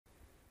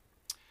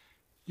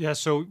Yeah,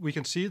 so we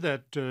can see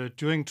that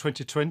during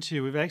 2020,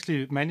 we've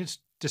actually managed,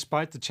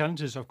 despite the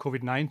challenges of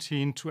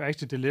COVID-19, to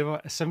actually deliver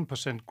a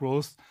 7%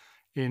 growth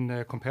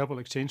in comparable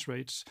exchange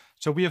rates.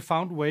 So we have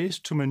found ways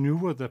to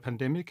maneuver the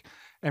pandemic,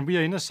 and we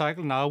are in a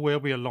cycle now where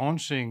we are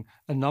launching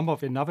a number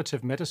of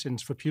innovative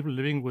medicines for people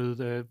living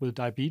with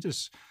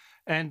diabetes,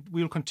 and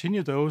we'll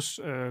continue those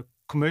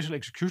commercial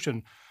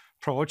execution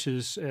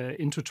priorities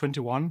into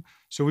 21.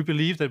 So we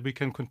believe that we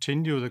can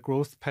continue the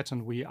growth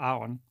pattern we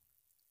are on.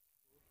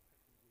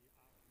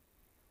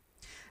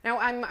 Now,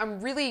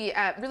 I'm really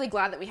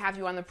glad that we have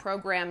you on the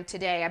program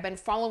today. I've been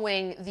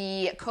following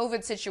the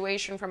COVID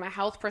situation from a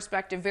health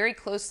perspective very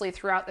closely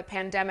throughout the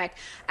pandemic,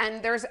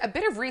 and there's a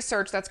bit of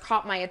research that's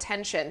caught my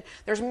attention.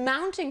 There's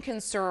mounting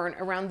concern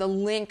around the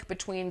link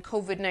between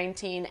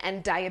COVID-19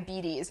 and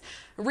diabetes.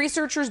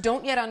 Researchers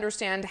don't yet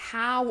understand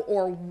how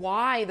or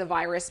why the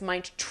virus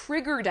might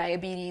trigger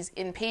diabetes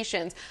in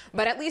patients,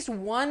 but at least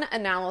one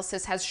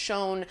analysis has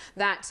shown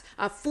that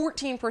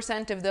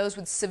 14% of those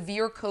with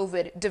severe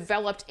COVID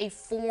developed a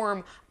form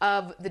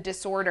of the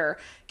disorder.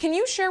 Can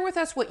you share with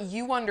us what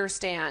you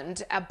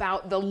understand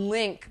about the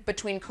link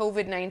between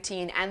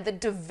COVID-19 and the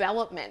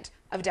development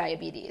of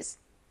diabetes?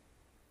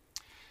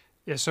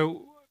 Yeah,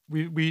 so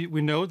we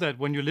know that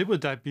when you live with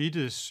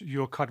diabetes,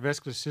 your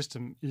cardiovascular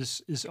system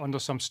is under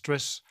some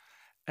stress.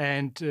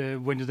 And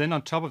when you then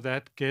on top of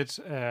that get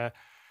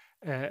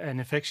an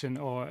infection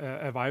or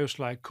a virus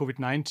like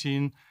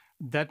COVID-19,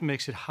 that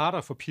makes it harder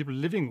for people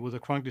living with a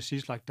chronic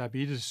disease like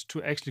diabetes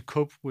to actually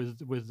cope with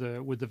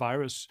the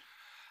virus.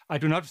 I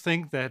do not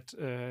think that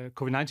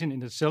COVID-19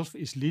 in itself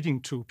is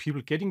leading to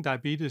people getting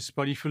diabetes,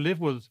 but if you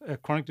live with a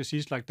chronic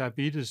disease like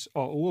diabetes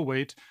or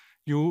overweight,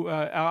 you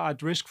are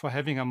at risk for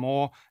having a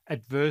more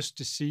adverse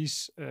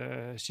disease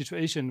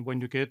situation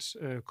when you get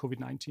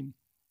COVID-19.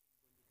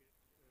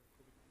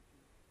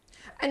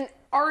 And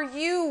are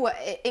you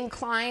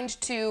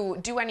inclined to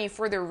do any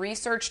further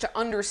research to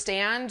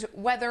understand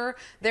whether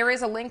there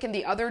is a link in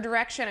the other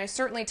direction? I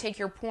certainly take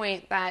your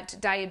point that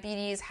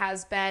diabetes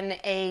has been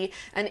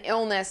an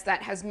illness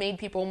that has made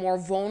people more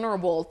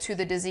vulnerable to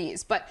the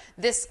disease. But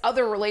this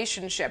other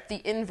relationship,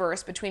 the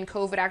inverse between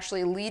COVID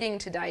actually leading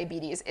to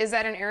diabetes, is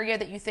that an area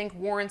that you think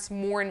warrants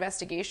more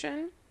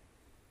investigation?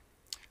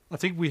 I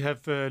think we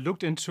have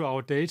looked into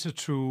our data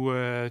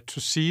to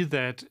see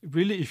that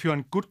really if you're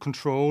in good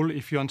control,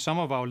 if you're on some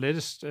of our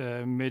latest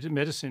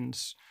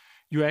medicines,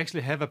 you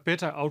actually have a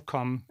better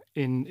outcome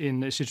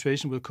in a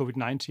situation with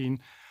COVID-19.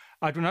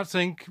 I do not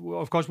think,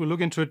 of course we'll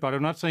look into it, but I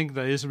do not think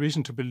there is a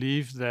reason to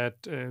believe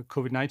that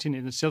COVID-19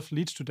 in itself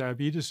leads to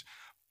diabetes,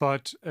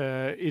 but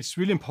it's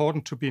really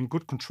important to be in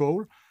good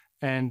control.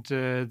 And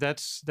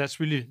that's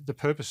really the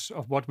purpose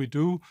of what we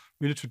do,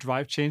 really to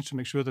drive change, to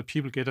make sure that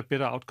people get a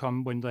better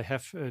outcome when they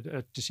have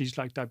a disease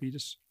like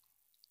diabetes.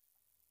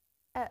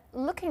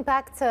 Looking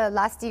back to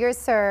last year,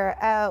 sir,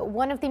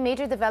 one of the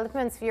major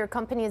developments for your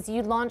company is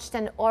you launched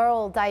an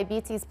oral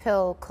diabetes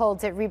pill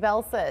called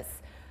Rybelsus.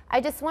 I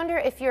just wonder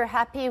if you're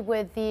happy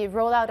with the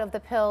rollout of the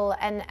pill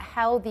and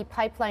how the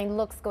pipeline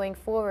looks going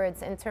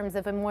forwards in terms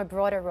of a more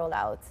broader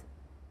rollout.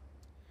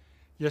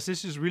 Yes,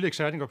 this is a really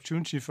exciting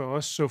opportunity for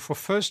us. So for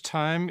first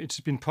time, it's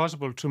been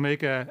possible to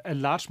make a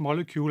large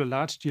molecule, a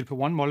large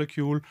GLP-1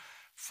 molecule,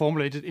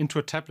 formulated into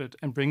a tablet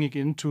and bring it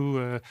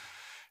into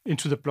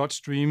the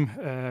bloodstream.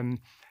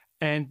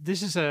 And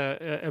this is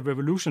a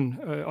revolution,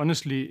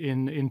 honestly,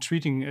 in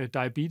treating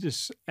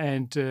diabetes.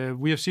 And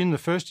we have seen in the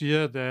first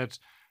year that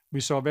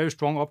we saw a very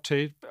strong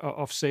uptake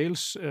of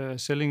sales,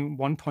 selling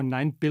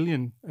 1.9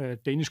 billion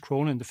Danish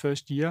kroner in the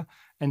first year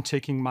and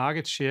taking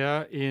market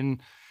share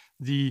in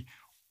the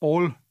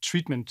all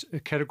treatment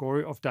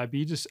category of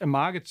diabetes,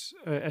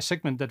 a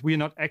segment that we are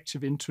not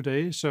active in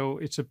today. So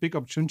it's a big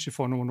opportunity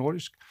for Novo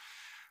Nordisk.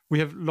 We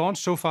have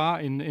launched so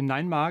far in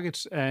 9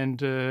 markets,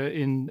 and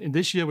in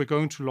this year we're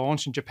going to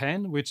launch in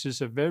Japan, which is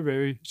a very,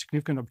 very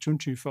significant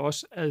opportunity for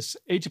us, as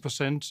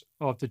 80%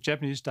 of the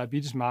Japanese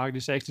diabetes market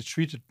is actually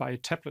treated by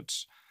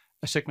tablets,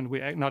 a segment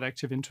we are not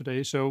active in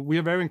today. So we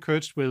are very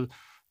encouraged with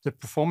the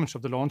performance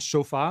of the launch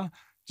so far,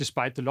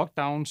 despite the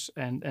lockdowns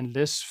and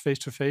less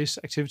face-to-face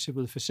activity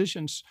with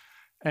physicians.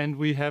 And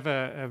we have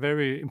a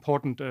very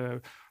important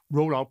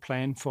rollout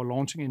plan for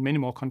launching in many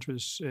more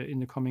countries in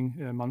the coming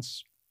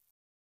months.